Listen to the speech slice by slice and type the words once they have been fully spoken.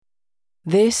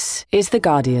This is The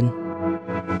Guardian.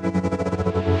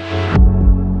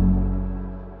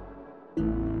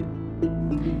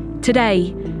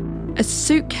 Today, a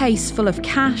suitcase full of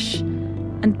cash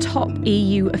and top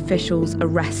EU officials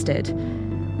arrested.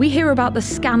 We hear about the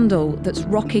scandal that's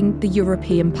rocking the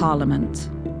European Parliament.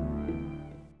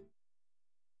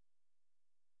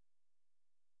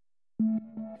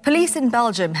 Police in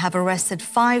Belgium have arrested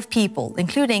 5 people,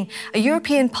 including a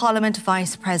European Parliament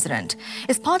vice president,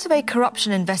 as part of a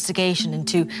corruption investigation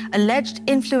into alleged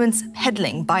influence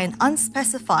peddling by an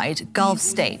unspecified Gulf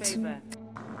state.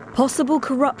 Possible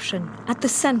corruption at the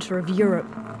centre of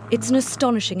Europe. It's an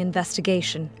astonishing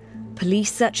investigation.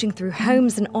 Police searching through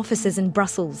homes and offices in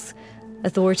Brussels.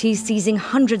 Authorities seizing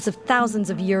hundreds of thousands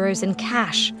of euros in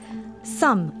cash.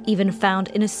 Some even found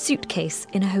in a suitcase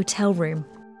in a hotel room.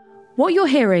 What you're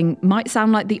hearing might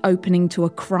sound like the opening to a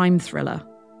crime thriller,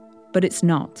 but it's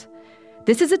not.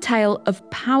 This is a tale of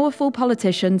powerful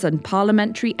politicians and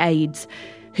parliamentary aides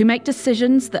who make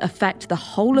decisions that affect the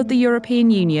whole of the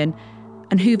European Union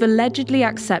and who've allegedly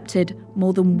accepted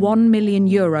more than €1 million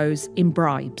in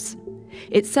bribes.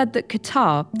 It's said that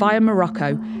Qatar, via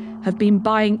Morocco, have been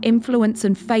buying influence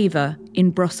and favour in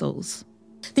Brussels.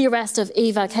 The arrest of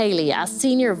Eva Kaili as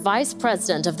Senior Vice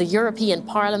President of the European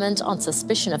Parliament on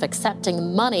suspicion of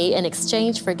accepting money in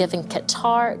exchange for giving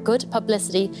Qatar good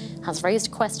publicity has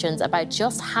raised questions about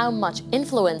just how much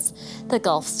influence the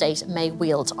Gulf state may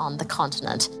wield on the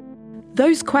continent.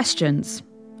 Those questions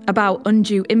about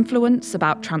undue influence,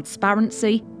 about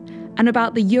transparency, and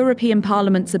about the European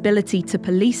Parliament's ability to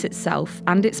police itself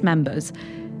and its members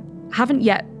haven't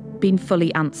yet been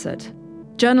fully answered.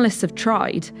 Journalists have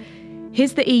tried.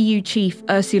 Here's the EU chief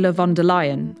Ursula von der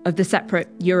Leyen of the separate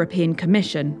European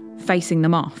Commission facing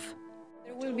them off.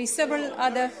 There will be several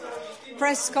other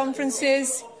press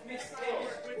conferences.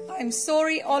 I'm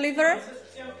sorry, Oliver.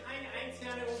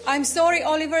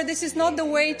 This is not the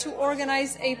way to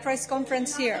organise a press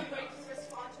conference here.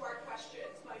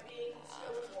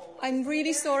 I'm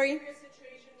really sorry.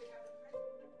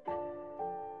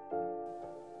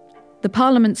 The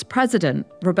Parliament's president,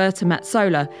 Roberta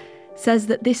Metsola, says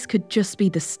that this could just be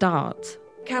the start.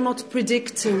 Cannot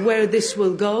predict where this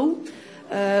will go,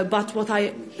 but what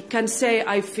I can say,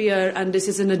 I fear, and this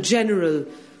is in a general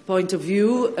point of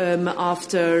view,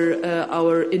 after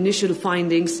our initial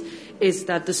findings, is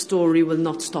that the story will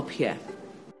not stop here.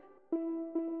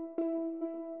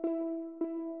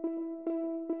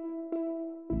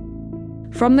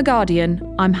 From The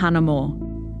Guardian, I'm Hannah Moore.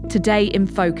 Today in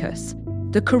Focus,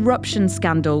 the corruption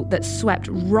scandal that swept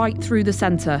right through the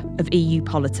centre of EU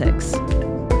politics.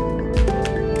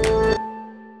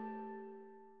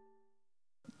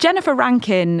 Jennifer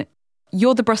Rankin,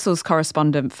 you're the Brussels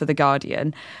correspondent for The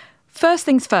Guardian. First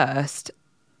things first,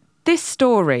 this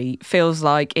story feels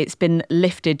like it's been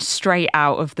lifted straight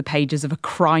out of the pages of a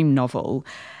crime novel.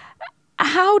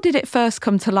 How did it first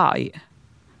come to light?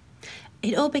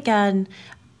 It all began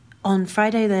on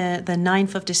Friday, the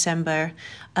 9th of December,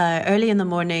 early in the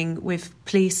morning, with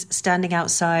police standing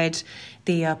outside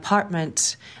the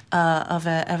apartment of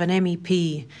an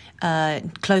MEP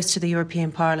close to the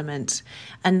European Parliament.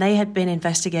 And they had been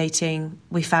investigating,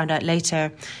 we found out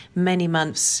later, many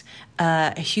months,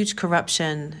 a huge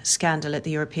corruption scandal at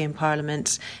the European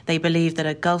Parliament. They believed that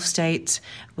a Gulf state,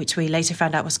 which we later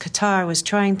found out was Qatar, was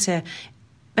trying to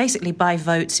basically buy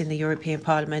votes in the European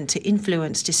Parliament to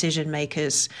influence decision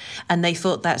makers. And they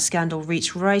thought that scandal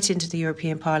reached right into the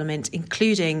European Parliament,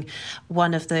 including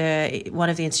one of the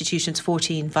institution's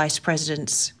 14 vice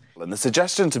presidents. And the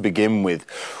suggestion to begin with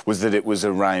was that it was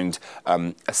around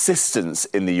assistance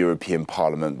in the European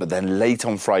Parliament. But then late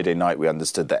on Friday night, we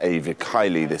understood that Eva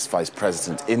Kaili, this vice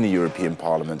president in the European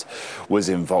Parliament, was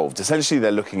involved. Essentially,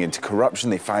 they're looking into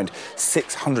corruption. They found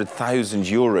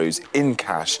 €600,000 in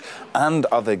cash and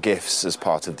other gifts as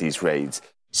part of these raids.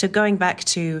 So going back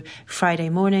to Friday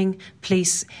morning,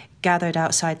 police gathered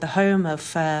outside the home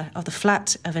of the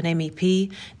flat of an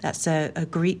MEP. That's a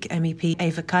Greek MEP,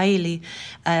 Eva Kaili.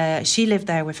 She lived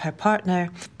there with her partner,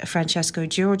 Francesco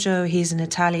Giorgio. He's an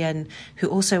Italian who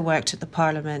also worked at the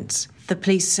Parliament. The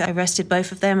police arrested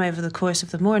both of them over the course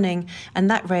of the morning, and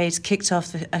that raid kicked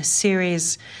off a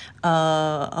series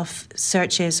of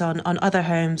searches on other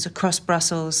homes across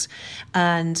Brussels.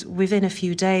 And within a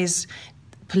few days,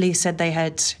 police said they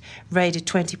had raided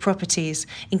 20 properties,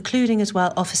 including as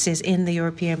well offices in the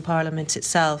European Parliament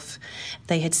itself.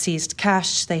 They had seized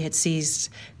cash, they had seized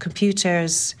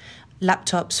computers,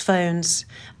 laptops, phones,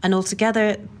 and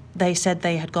altogether they said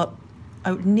they had got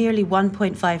nearly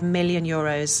 €1.5 million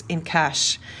in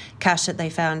cash that they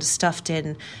found stuffed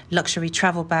in luxury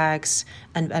travel bags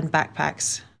and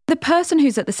backpacks. The person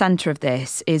who's at the centre of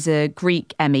this is a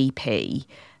Greek MEP,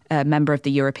 a member of the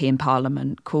European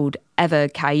Parliament, called Eva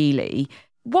Kaili.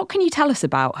 What can you tell us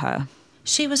about her?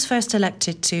 She was first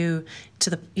elected to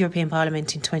the European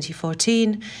Parliament in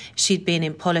 2014. She'd been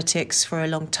in politics for a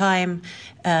long time.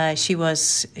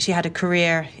 She had a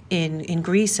career in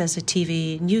Greece as a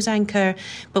TV news anchor,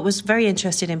 but was very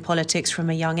interested in politics from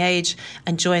a young age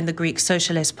and joined the Greek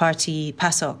Socialist Party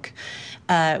PASOK,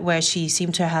 where she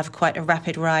seemed to have quite a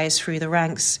rapid rise through the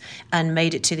ranks and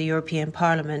made it to the European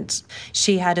Parliament.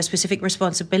 She had a specific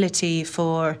responsibility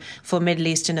for Middle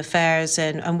Eastern affairs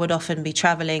and would often be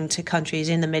travelling to countries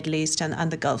in the Middle East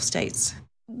and the Gulf states.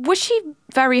 Was she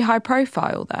very high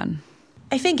profile then?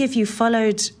 I think if you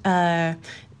followed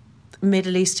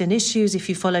Middle Eastern issues, if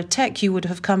you followed tech, you would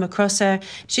have come across her.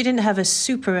 She didn't have a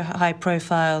super high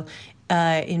profile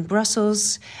in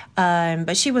Brussels,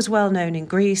 but she was well known in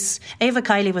Greece. Eva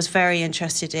Kaili was very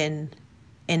interested in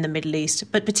the Middle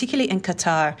East, but particularly in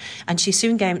Qatar. And she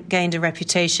soon gained a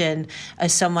reputation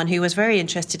as someone who was very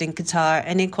interested in Qatar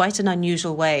and in quite an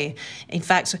unusual way. In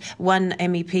fact, one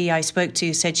MEP I spoke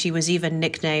to said she was even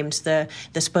nicknamed the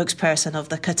spokesperson of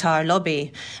the Qatar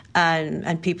lobby.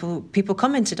 And people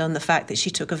commented on the fact that she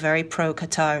took a very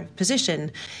pro-Qatar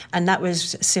position. And that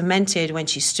was cemented when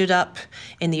she stood up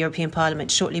in the European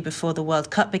Parliament shortly before the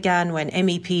World Cup began, when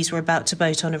MEPs were about to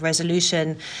vote on a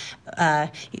resolution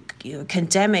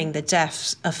condemning the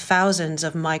deaths of thousands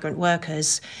of migrant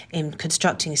workers in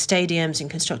constructing stadiums, in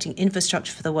constructing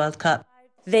infrastructure for the World Cup.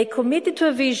 They committed to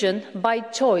a vision by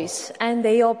choice and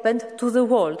they opened to the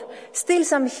world. Still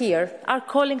some here are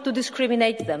calling to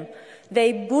discriminate them.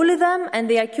 They bully them and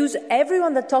they accuse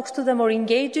everyone that talks to them or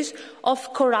engages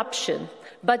of corruption.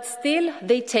 But still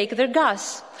they take their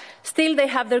gas. Still they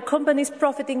have their companies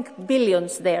profiting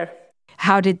billions there.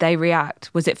 How did they react?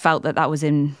 Was it felt that was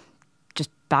in just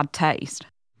bad taste?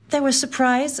 They were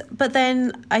surprised, but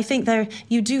then I think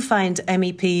you do find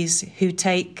MEPs who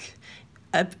take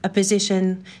a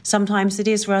position sometimes that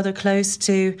is rather close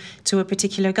to a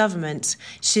particular government.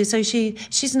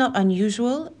 She's not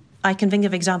unusual. I can think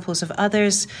of examples of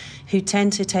others who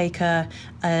tend to take a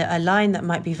line that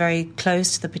might be very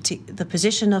close to the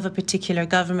position of a particular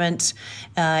government,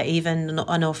 even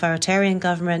an authoritarian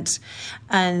government.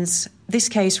 And this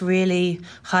case really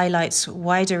highlights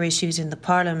wider issues in the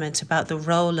Parliament about the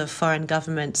role of foreign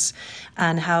governments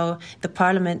and how the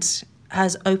Parliament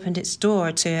has opened its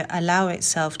door to allow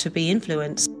itself to be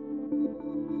influenced.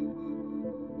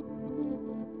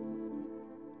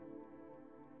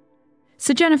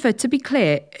 So, Jennifer, to be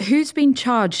clear, who's been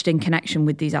charged in connection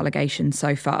with these allegations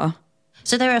so far?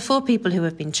 So there are 4 people who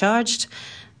have been charged.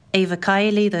 Eva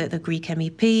Kaili, the Greek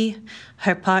MEP,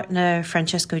 her partner,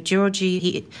 Francesco Giorgi,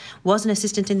 he was an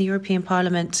assistant in the European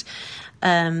Parliament.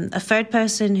 A third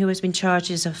person who has been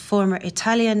charged is a former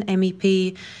Italian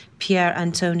MEP, Pier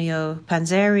Antonio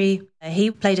Panzeri. He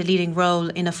played a leading role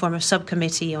in a former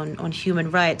subcommittee on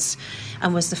human rights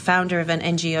and was the founder of an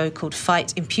NGO called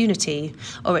Fight Impunity,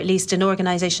 or at least an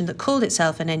organisation that called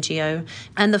itself an NGO.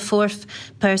 And the fourth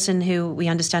person who we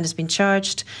understand has been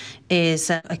charged is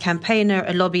a campaigner,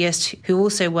 a lobbyist who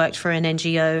also worked for an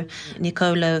NGO,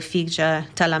 Nicolo Figlia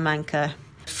Talamanca.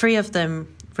 3 of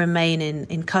them remain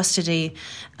in custody,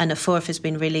 and a 4th has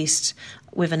been released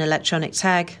with an electronic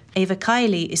tag. Eva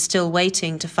Kaili is still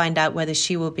waiting to find out whether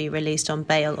she will be released on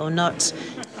bail or not.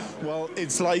 Well,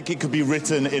 it's like it could be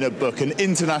written in a book, an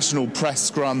international press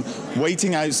scrum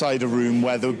waiting outside a room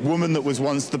where the woman that was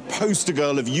once the poster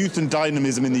girl of youth and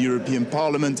dynamism in the European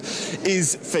Parliament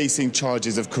is facing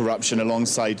charges of corruption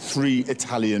alongside 3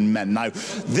 Italian men. Now,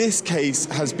 this case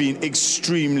has been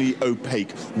extremely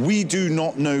opaque. We do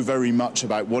not know very much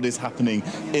about what is happening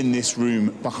in this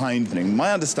room behind me.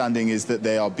 My understanding is that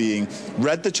they are being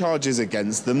read the charges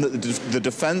against them, that the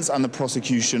defence and the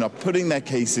prosecution are putting their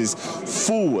cases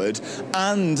forward,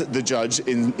 and the judge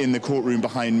in the courtroom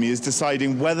behind me is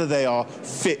deciding whether they are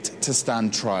fit to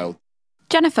stand trial.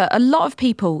 Jennifer, a lot of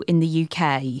people in the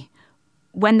UK,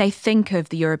 when they think of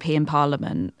the European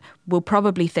Parliament, will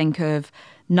probably think of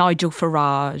Nigel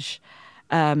Farage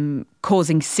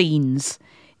causing scenes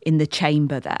in the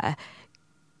chamber there.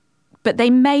 But they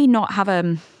may not have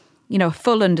a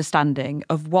full understanding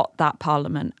of what that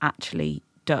Parliament actually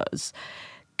does.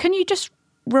 Can you just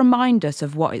remind us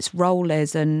of what its role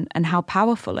is and how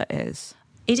powerful it is?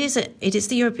 It is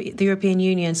the European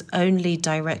Union's only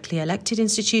directly elected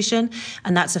institution,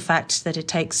 and that's a fact that it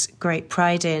takes great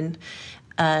pride in.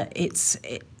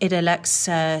 It elects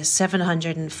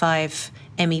 705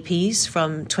 MEPs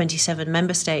from 27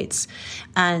 member states,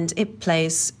 and it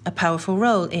plays a powerful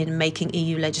role in making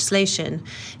EU legislation.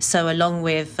 So along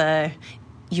with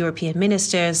European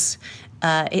ministers.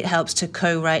 It helps to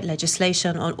co-write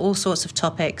legislation on all sorts of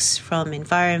topics, from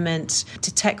environment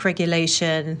to tech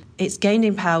regulation. It's gained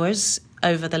in powers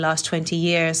over the last 20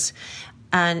 years,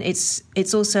 and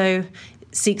it's also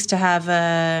seeks to have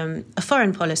a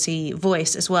foreign policy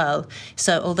voice as well.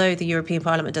 So although the European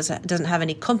Parliament doesn't have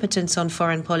any competence on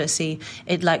foreign policy,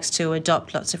 it likes to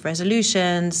adopt lots of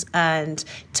resolutions and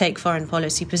take foreign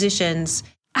policy positions.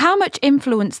 How much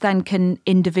influence then can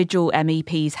individual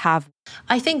MEPs have?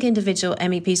 I think individual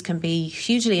MEPs can be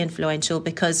hugely influential,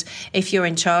 because if you're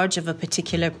in charge of a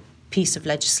particular piece of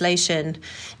legislation,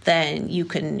 then you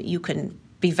can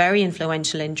be very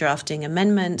influential in drafting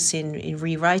amendments, in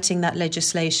rewriting that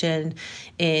legislation,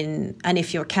 and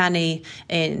if you're canny,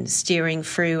 in steering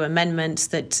through amendments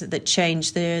that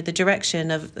change the direction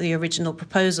of the original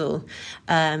proposal.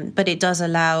 But it does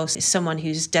allow someone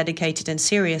who's dedicated and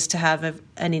serious to have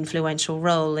an influential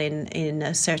role in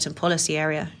a certain policy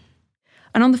area.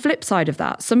 And on the flip side of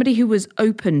that, somebody who was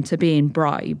open to being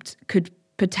bribed could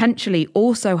potentially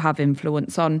also have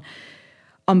influence on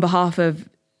behalf of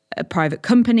a private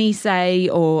company, say,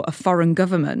 or a foreign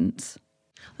government.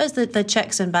 As the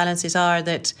checks and balances are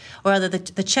that, or rather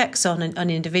the checks on an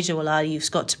individual are, you've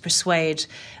got to persuade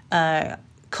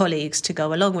colleagues to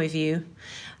go along with you.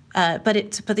 But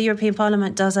the European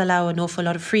Parliament does allow an awful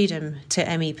lot of freedom to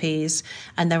MEPs,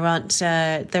 and there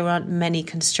aren't many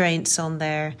constraints on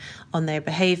their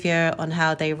behaviour, on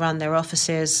how they run their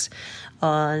offices,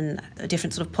 on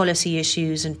different sort of policy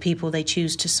issues and people they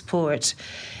choose to support.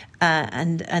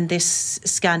 And this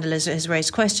scandal has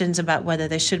raised questions about whether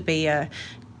there should be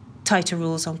tighter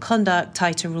rules on conduct,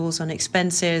 tighter rules on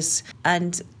expenses,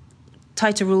 and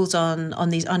tighter rules on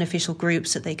these unofficial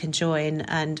groups that they can join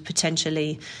and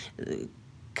potentially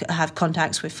have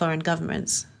contacts with foreign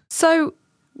governments. So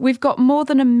we've got more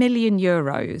than €1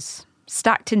 million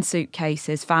stacked in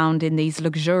suitcases found in these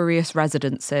luxurious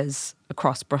residences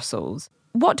across Brussels.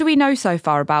 What do we know so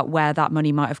far about where that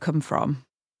money might have come from?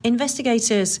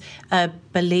 Investigators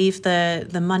believe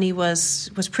the money was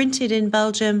printed in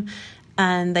Belgium,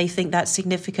 and they think that's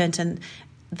significant, and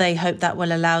they hope that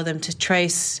will allow them to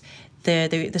trace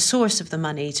the source of the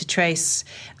money, to trace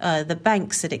the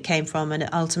banks that it came from, and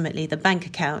ultimately the bank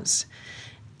accounts.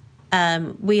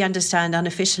 We understand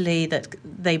unofficially that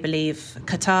they believe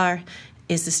Qatar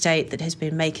is the state that has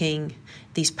been making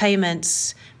these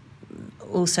payments,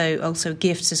 also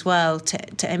gifts as well to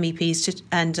MEPs,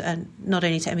 and not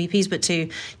only to MEPs but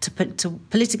to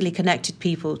politically connected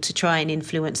people, to try and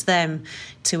influence them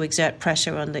to exert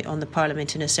pressure on the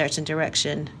Parliament in a certain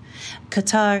direction.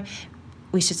 Qatar,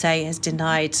 we should say, has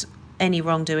denied any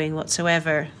wrongdoing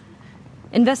whatsoever.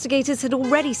 Investigators had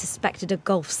already suspected a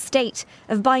Gulf state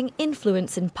of buying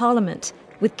influence in Parliament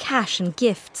with cash and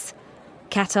gifts.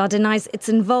 Qatar denies it's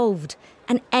involved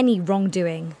and any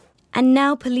wrongdoing. And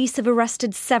now police have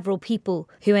arrested several people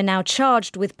who are now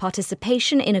charged with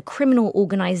participation in a criminal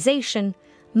organisation,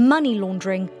 money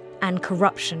laundering and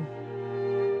corruption.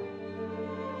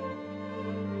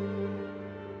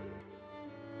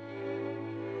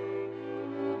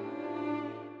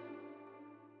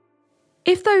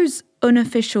 If those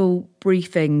unofficial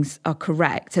briefings are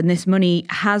correct and this money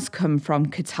has come from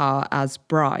Qatar as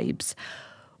bribes,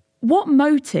 what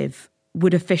motive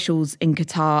would officials in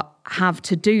Qatar have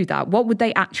to do that? What would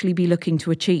they actually be looking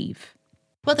to achieve?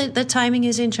 Well, the timing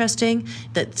is interesting,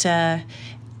 that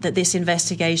this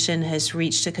investigation has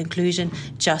reached a conclusion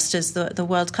just as the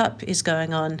World Cup is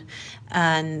going on,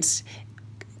 and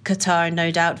Qatar no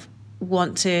doubt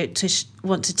want to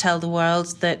tell the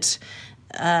world that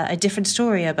a different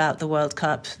story about the World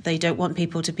Cup. They don't want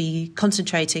people to be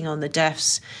concentrating on the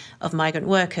deaths of migrant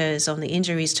workers, on the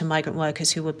injuries to migrant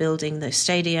workers who were building those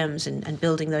stadiums and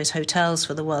building those hotels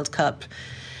for the World Cup.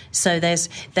 So there's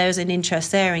an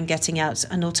interest there in getting out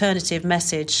an alternative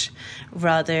message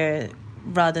rather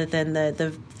than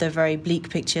the very bleak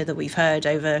picture that we've heard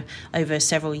over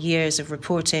several years of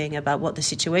reporting about what the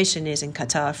situation is in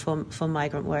Qatar for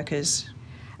migrant workers.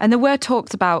 And there were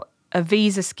talks about a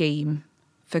visa scheme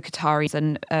for Qataris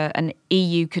and an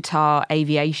EU-Qatar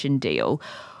aviation deal.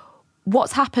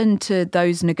 What's happened to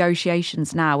those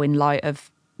negotiations now in light of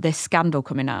this scandal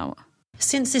coming out?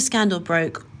 Since this scandal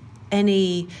broke,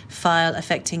 any file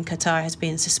affecting Qatar has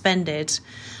been suspended,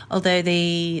 although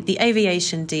the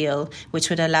aviation deal, which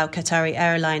would allow Qatari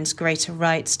Airlines greater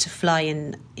rights to fly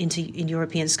in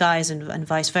European skies and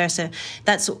vice versa,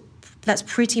 that's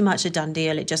pretty much a done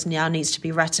deal. It just now needs to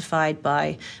be ratified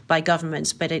by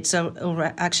governments, but it's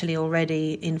actually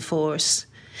already in force.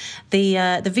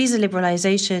 The visa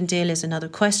liberalisation deal is another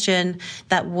question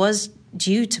that was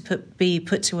due to be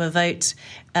put to a vote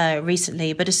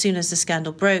recently. But as soon as the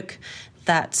scandal broke,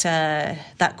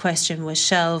 that question was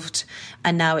shelved,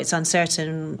 and now it's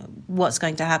uncertain what's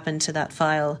going to happen to that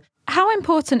file. How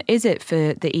important is it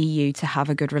for the EU to have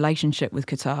a good relationship with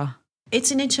Qatar?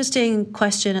 It's an interesting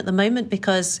question at the moment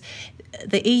because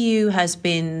the EU has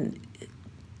been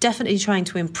definitely trying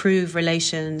to improve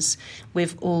relations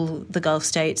with all the Gulf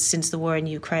states since the war in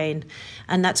Ukraine.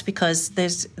 And that's because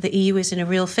the EU is in a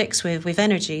real fix with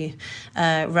energy.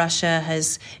 Russia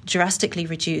has drastically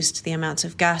reduced the amount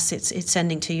of gas it's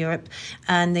sending to Europe.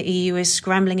 And the EU is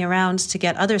scrambling around to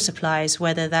get other supplies,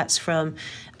 whether that's from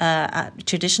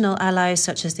traditional allies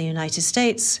such as the United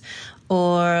States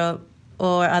or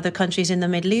other countries in the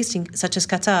Middle East, such as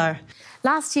Qatar.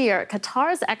 Last year,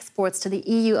 Qatar's exports to the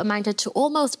EU amounted to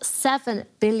almost 7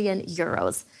 billion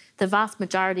euros. The vast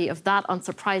majority of that,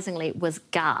 unsurprisingly, was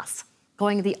gas.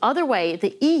 Going the other way,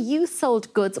 the EU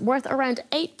sold goods worth around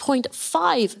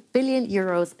 8.5 billion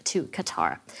euros to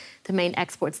Qatar. The main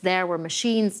exports there were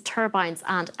machines, turbines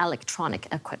and electronic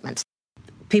equipment.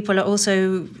 People are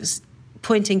also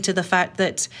pointing to the fact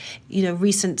that,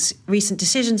 recent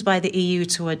decisions by the EU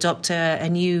to adopt a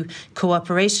new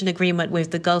cooperation agreement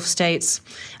with the Gulf states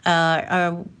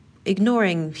are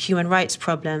ignoring human rights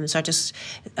problems, are just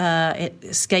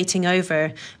skating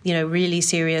over, really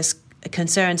serious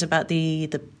concerns about the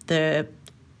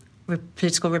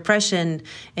political repression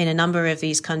in a number of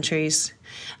these countries.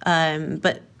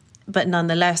 But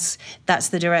nonetheless, that's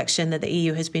the direction that the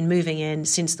EU has been moving in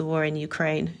since the war in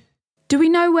Ukraine. Do we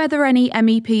know whether any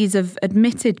MEPs have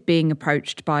admitted being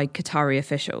approached by Qatari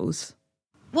officials?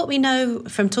 What we know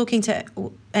from talking to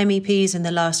MEPs in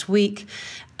the last week,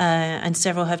 and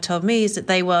several have told me, is that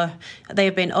they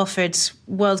have been offered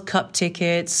World Cup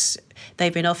tickets,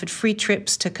 they've been offered free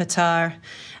trips to Qatar.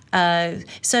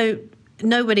 So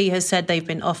nobody has said they've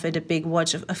been offered a big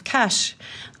wad of cash.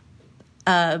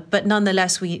 But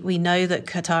nonetheless, we know that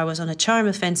Qatar was on a charm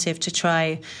offensive to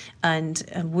try and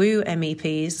woo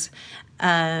MEPs.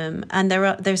 And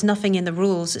there's nothing in the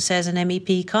rules that says an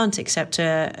MEP can't accept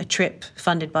a trip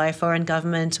funded by a foreign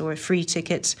government or a free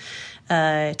ticket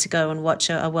to go and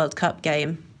watch a World Cup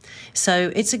game.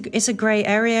 So it's a grey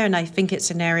area, and I think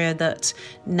it's an area that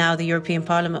now the European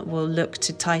Parliament will look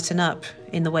to tighten up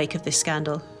in the wake of this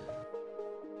scandal.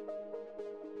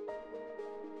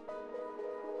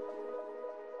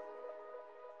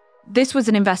 This was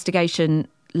an investigation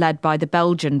led by the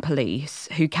Belgian police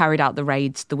who carried out the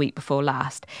raids the week before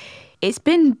last. It's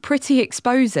been pretty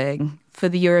exposing for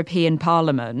the European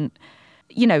Parliament,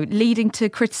 leading to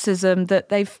criticism that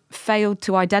they've failed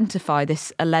to identify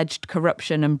this alleged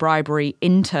corruption and bribery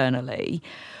internally.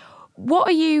 What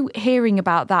are you hearing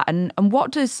about that? And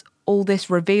what does all this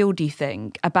reveal, do you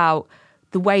think, about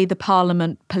the way the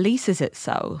Parliament polices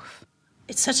itself?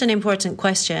 It's such an important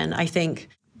question, I think.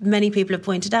 Many people have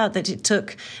pointed out that it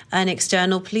took an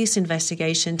external police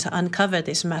investigation to uncover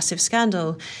this massive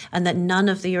scandal, and that none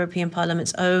of the European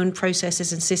Parliament's own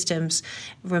processes and systems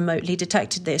remotely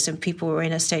detected this, and people were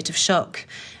in a state of shock.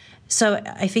 So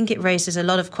I think it raises a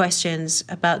lot of questions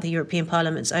about the European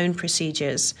Parliament's own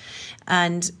procedures.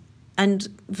 And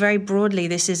very broadly,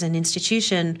 this is an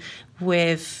institution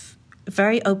with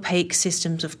very opaque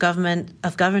systems of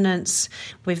governance,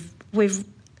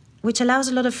 which allows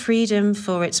a lot of freedom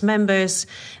for its members.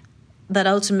 That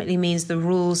ultimately means the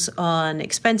rules on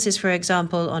expenses, for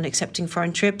example, on accepting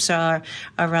foreign trips are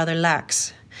rather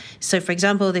lax. So, for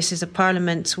example, this is a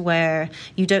parliament where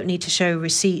you don't need to show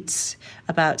receipts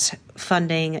about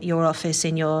funding your office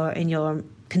in your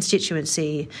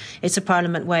constituency. It's a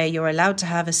parliament where you're allowed to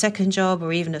have a second job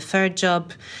or even a third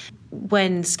job.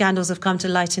 When scandals have come to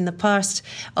light in the past,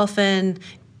 often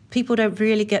people don't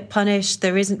really get punished.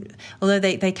 There isn't, although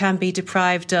they can be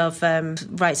deprived of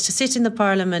rights to sit in the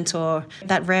parliament, or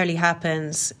that rarely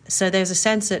happens. So there's a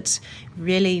sense that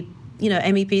really,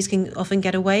 MEPs can often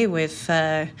get away with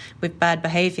bad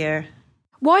behaviour.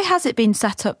 Why has it been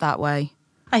set up that way?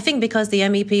 I think because the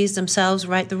MEPs themselves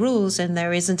write the rules and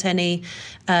there isn't any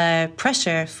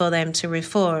pressure for them to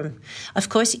reform. Of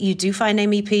course, you do find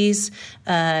MEPs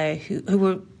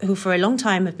who for a long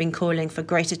time have been calling for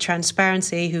greater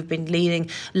transparency, who've been leading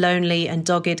lonely and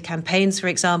dogged campaigns, for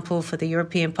example, for the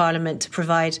European Parliament for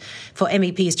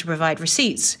MEPs to provide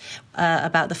receipts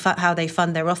about how they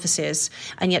fund their offices.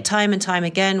 And yet time and time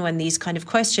again, when these kind of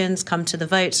questions come to the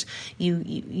vote,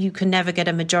 you can never get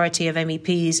a majority of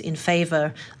MEPs in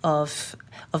favour of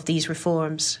these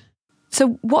reforms.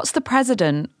 So what's the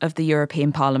President of the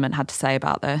European Parliament had to say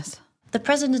about this? The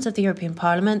President of the European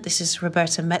Parliament, this is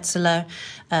Roberta Metsola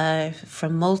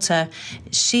from Malta,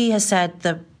 she has said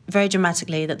the very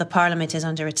dramatically that the Parliament is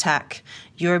under attack,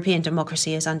 European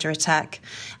democracy is under attack.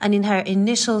 And in her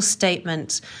initial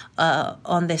statement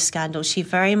on this scandal, she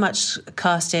very much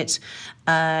cast it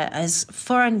as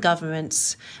foreign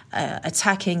governments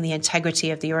attacking the integrity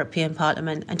of the European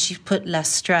Parliament, and she put less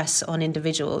stress on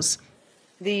individuals.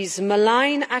 These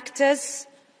malign actors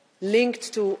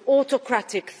linked to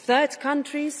autocratic third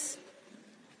countries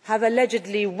have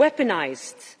allegedly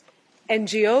weaponized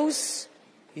NGOs,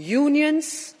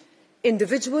 unions,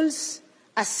 individuals,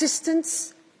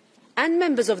 assistants and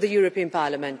members of the European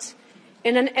Parliament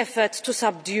in an effort to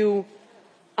subdue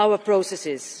our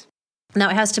processes. Now,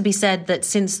 it has to be said that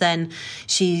since then,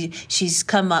 she's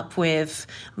come up with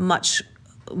much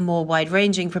more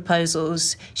wide-ranging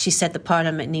proposals. She said the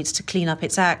Parliament needs to clean up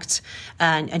its act,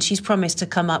 and she's promised to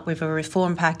come up with a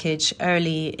reform package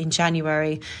early in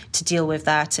January to deal with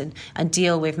that and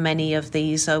deal with many of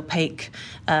these opaque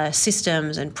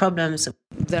systems and problems.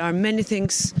 There are many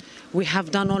things we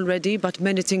have done already, but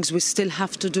many things we still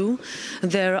have to do.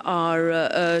 There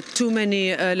are too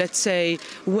many, let's say,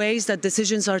 ways that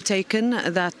decisions are taken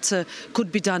that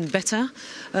could be done better.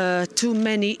 Too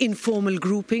many informal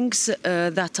groupings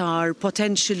that are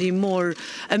potentially more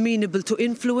amenable to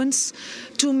influence.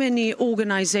 Too many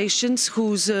organisations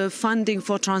whose funding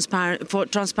for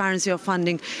transparency of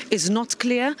funding is not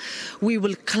clear. We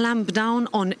will clamp down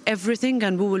on everything,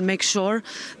 and we will make sure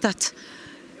that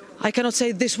I cannot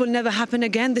say this will never happen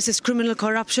again. This is criminal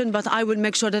corruption, but I will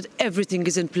make sure that everything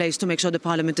is in place to make sure the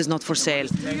Parliament is not for sale.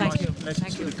 Thank you.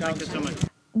 Thank you so much.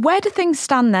 Where do things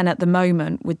stand then at the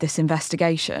moment with this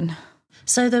investigation?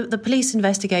 So the police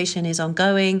investigation is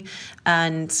ongoing,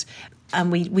 and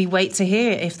we wait to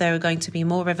hear if there are going to be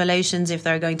more revelations, if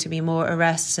there are going to be more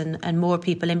arrests and more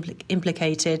people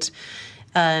implicated.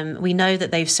 We know that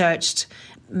they've searched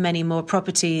many more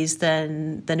properties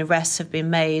than arrests have been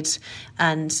made,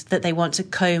 and that they want to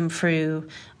comb through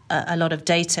a lot of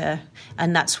data.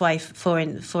 And that's why for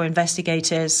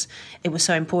investigators it was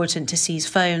so important to seize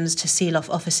phones, to seal off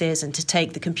offices and to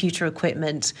take the computer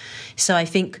equipment. So I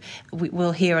think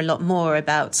we'll hear a lot more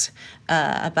about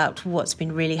what's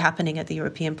been really happening at the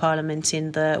European Parliament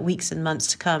in the weeks and months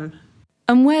to come.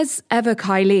 And where's Eva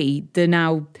Kaili, the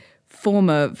now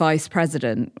former vice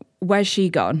president? Where's she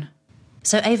gone?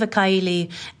 So Eva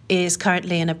Kaili is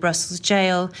currently in a Brussels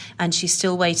jail, and she's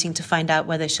still waiting to find out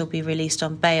whether she'll be released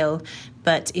on bail,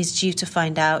 but is due to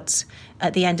find out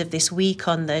at the end of this week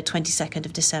on the 22nd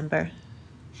of December.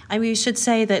 I mean, we should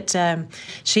say that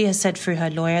she has said through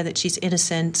her lawyer that she's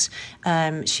innocent.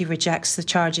 She rejects the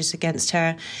charges against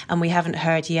her, and we haven't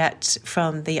heard yet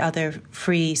from the other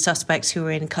 3 suspects who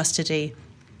are in custody,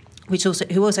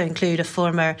 who also include a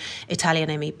former Italian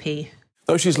MEP.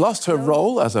 Though she's lost her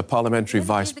role as a parliamentary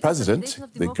vice president,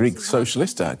 the Greek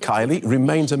socialist Kaili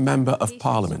remains a member of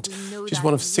parliament. She's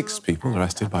one of 6 people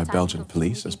arrested by Belgian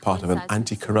police as part of an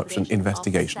anti-corruption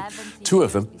investigation. 2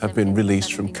 of them have been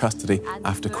released from custody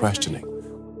after questioning.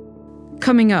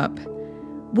 Coming up,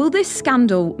 will this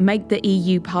scandal make the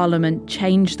EU Parliament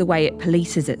change the way it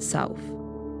polices itself?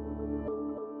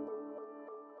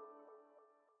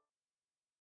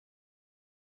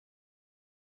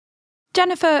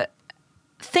 Jennifer,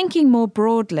 thinking more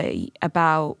broadly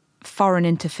about foreign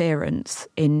interference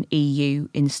in EU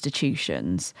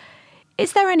institutions,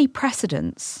 is there any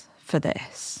precedence for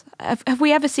this? Have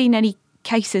we ever seen any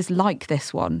cases like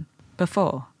this one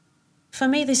before? For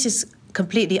me, this is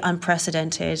completely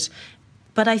unprecedented.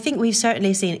 But I think we've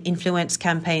certainly seen influence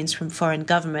campaigns from foreign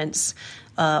governments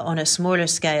on a smaller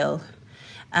scale.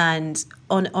 And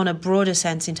on a broader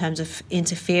sense, in terms of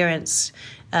interference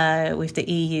with the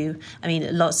EU, I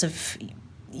mean, lots of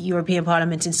European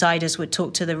Parliament insiders would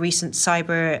talk to the recent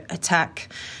cyber attack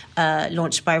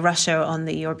launched by Russia on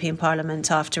the European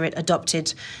Parliament after it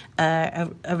adopted a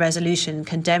resolution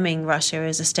condemning Russia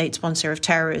as a state sponsor of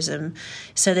terrorism.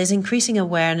 So there's increasing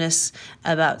awareness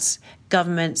about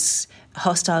governments,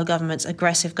 hostile governments,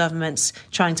 aggressive governments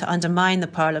trying to undermine the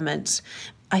Parliament.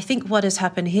 I think what has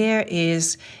happened here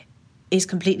is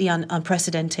completely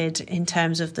unprecedented in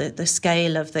terms of the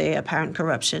scale of the apparent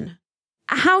corruption.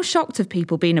 How shocked have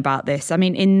people been about this? I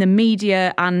mean, in the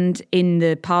media and in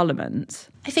the Parliament?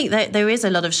 I think that there is a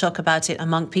lot of shock about it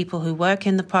among people who work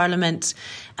in the Parliament.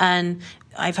 And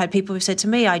I've had people who've said to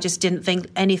me, I just didn't think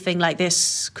anything like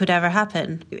this could ever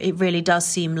happen. It really does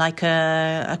seem like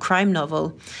a crime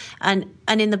novel. And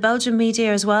in the Belgian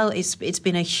media as well, it's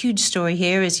been a huge story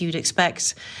here, as you'd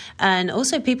expect. And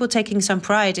also people taking some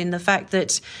pride in the fact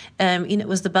that it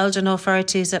was the Belgian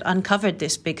authorities that uncovered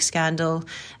this big scandal,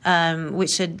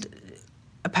 which had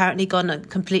apparently gone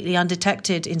completely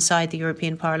undetected inside the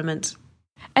European Parliament.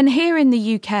 And here in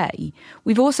the UK,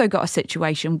 we've also got a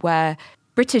situation where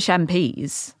British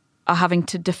MPs are having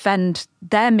to defend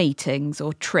their meetings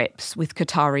or trips with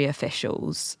Qatari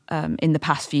officials in the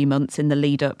past few months in the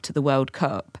lead up to the World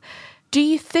Cup. Do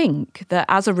you think that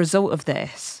as a result of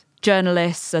this,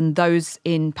 journalists and those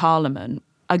in Parliament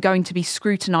are going to be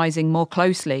scrutinising more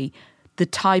closely the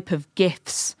type of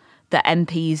gifts that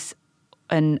MPs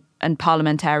and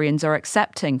parliamentarians are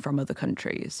accepting from other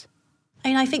countries?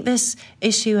 I think this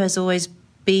issue has always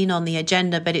been on the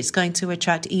agenda, but it's going to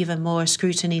attract even more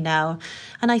scrutiny now.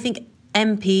 And I think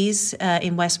MPs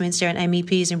in Westminster and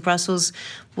MEPs in Brussels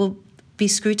will be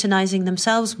scrutinising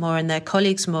themselves more and their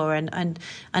colleagues more, and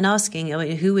asking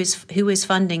who is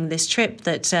funding this trip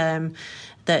that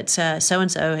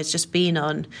so-and-so has just been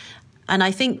on. And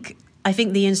I think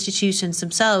the institutions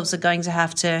themselves are going to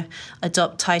have to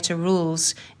adopt tighter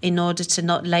rules in order to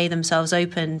not lay themselves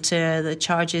open to the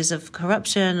charges of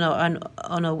corruption or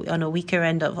on a weaker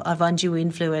end of undue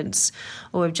influence,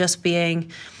 or of just being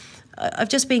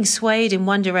swayed in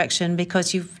one direction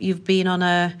because you've been on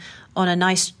a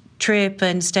nice trip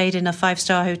and stayed in a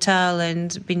 5-star hotel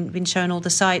and been shown all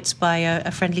the sights by a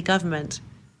friendly government.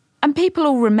 And people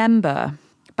will remember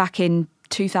back in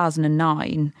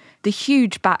 2009, the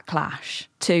huge backlash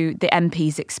to the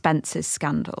MP's expenses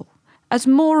scandal, as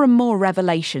more and more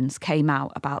revelations came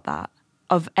out about that,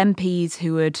 of MPs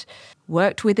who had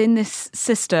worked within this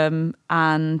system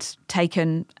and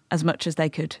taken as much as they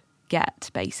could get,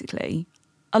 basically.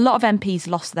 A lot of MPs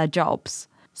lost their jobs.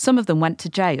 Some of them went to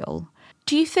jail.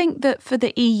 Do you think that for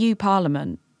the EU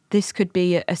Parliament, this could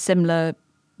be a similar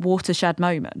watershed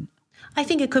moment? I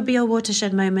think it could be a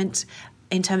watershed moment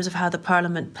in terms of how the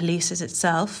Parliament polices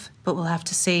itself, but we'll have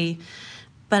to see.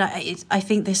 But I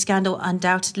think this scandal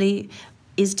undoubtedly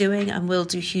is doing and will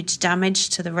do huge damage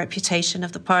to the reputation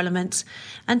of the Parliament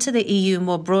and to the EU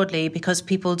more broadly, because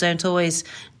people don't always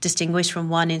distinguish from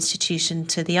one institution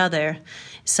to the other.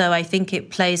 So I think it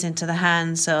plays into the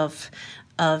hands of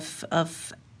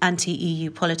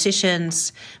anti-EU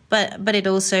politicians, but it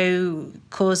also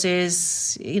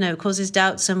causes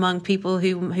doubts among people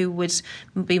who would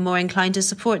be more inclined to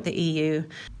support the EU.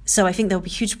 So I think there'll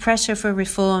be huge pressure for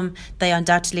reform. They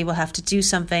undoubtedly will have to do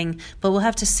something, but we'll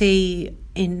have to see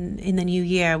in the new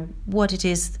year what it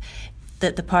is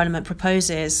that the Parliament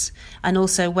proposes, and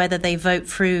also whether they vote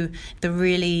through the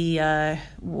really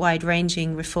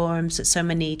wide-ranging reforms that so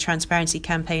many transparency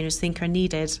campaigners think are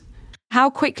needed. How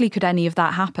quickly could any of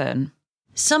that happen?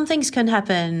 Some things can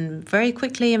happen very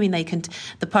quickly. I mean,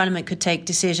 the Parliament could take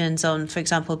decisions on, for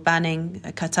example, banning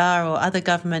Qatar or other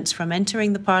governments from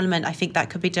entering the Parliament. I think that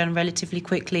could be done relatively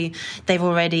quickly. They've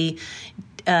already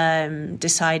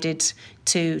decided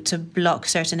to block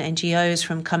certain NGOs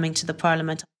from coming to the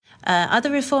Parliament. Other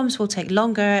reforms will take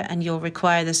longer, and you'll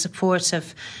require the support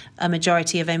of a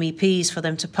majority of MEPs for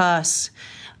them to pass.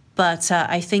 But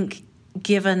I think,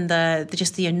 given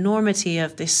the enormity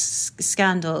of this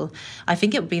scandal, I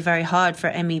think it would be very hard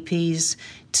for MEPs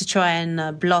to try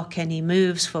and block any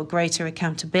moves for greater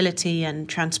accountability and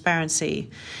transparency.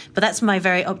 But that's my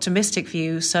very optimistic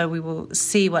view, so we will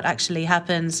see what actually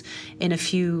happens in a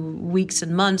few weeks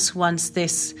and months once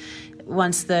the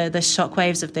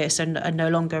shockwaves of this are no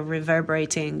longer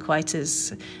reverberating quite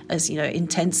as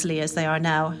intensely as they are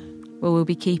now. Well, we'll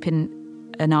be keeping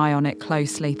an eye on it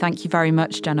closely. Thank you very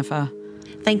much, Jennifer.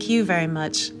 Thank you very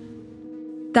much.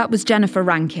 That was Jennifer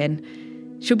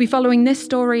Rankin. She'll be following this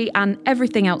story and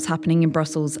everything else happening in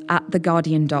Brussels at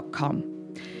theguardian.com.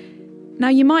 Now,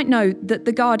 you might know that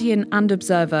The Guardian and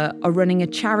Observer are running a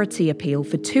charity appeal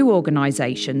for two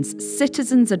organisations,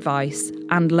 Citizens Advice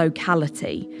and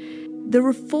Locality. There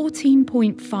are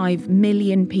 14.5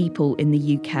 million people in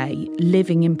the UK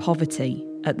living in poverty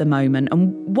at the moment,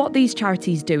 and what these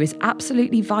charities do is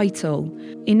absolutely vital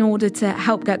in order to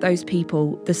help get those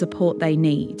people the support they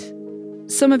need.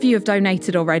 Some of you have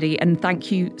donated already, and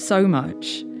thank you so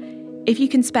much. If you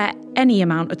can spare any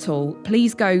amount at all,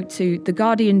 please go to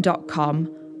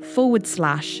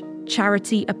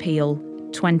theguardian.com/charity appeal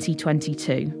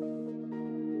 2022.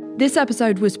 This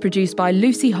episode was produced by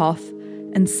Lucy Hoff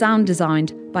and sound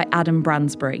designed by Adam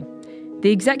Bransbury. The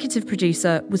executive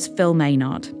producer was Phil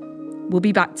Maynard. We'll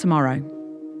be back tomorrow.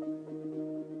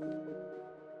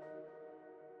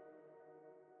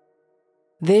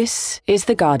 This is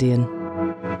The Guardian.